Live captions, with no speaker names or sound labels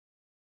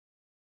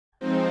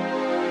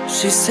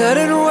She's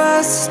headed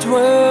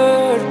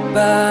westward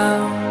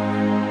bound,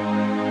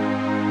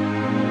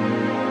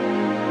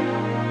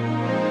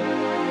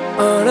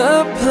 on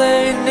a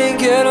plane to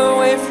get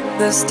away from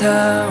this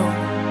town.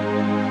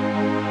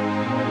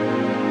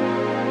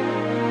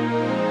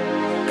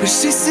 'Cause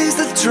she sees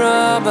the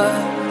drama,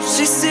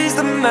 she sees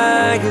the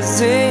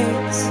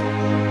magazines,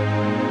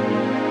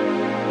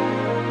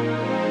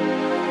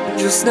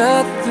 just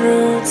not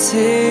through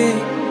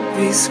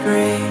TV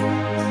screens.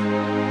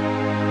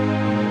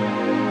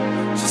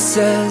 She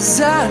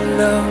says, I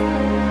know,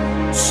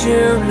 but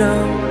you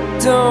know,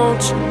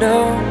 don't you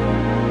know?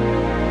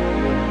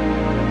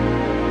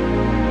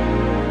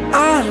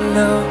 I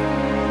know,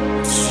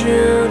 but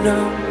you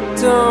know,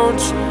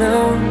 don't you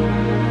know?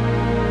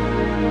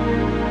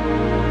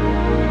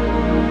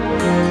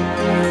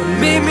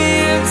 Meet me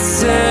in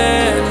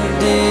San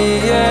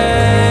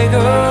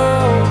Diego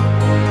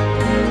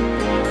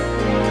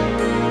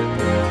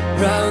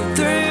round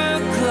 3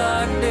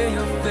 o'clock near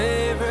your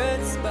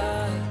favorite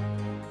spot.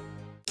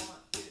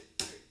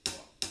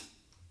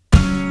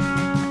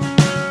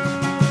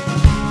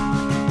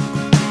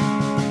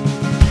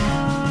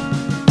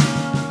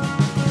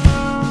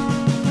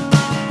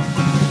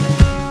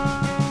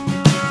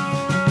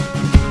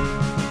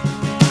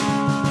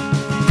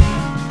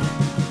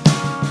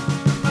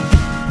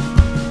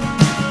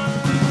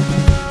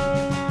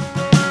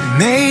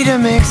 Made a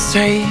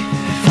mixtape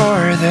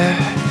for the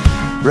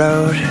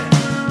road,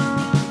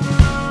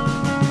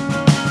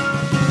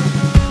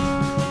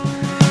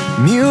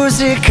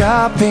 music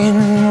up in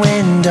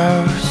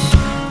windows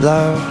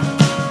low.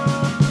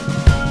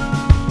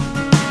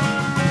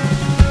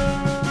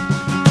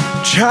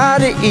 Try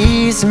to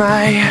ease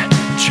my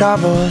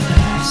troubled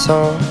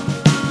soul.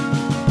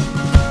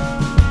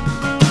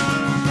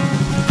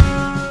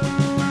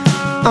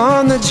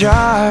 On the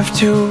drive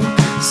to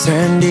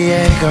San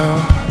Diego,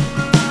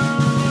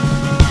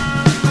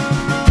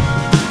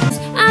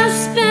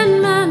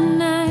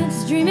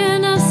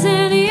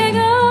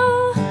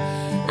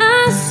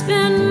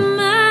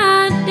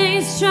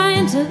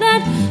 to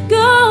let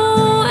go,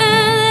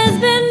 and there's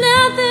been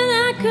nothing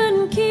I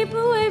couldn't keep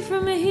away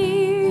from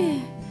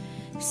here,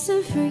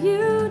 except for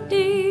you,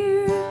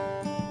 dear.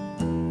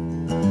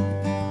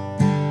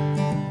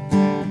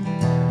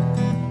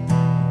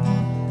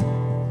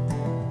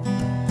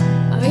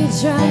 Are you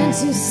trying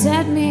to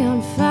set me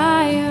on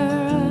fire,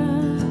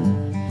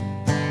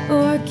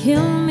 or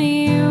kill me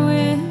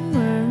with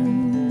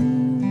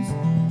words?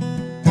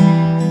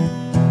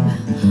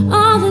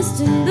 All this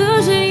to lose.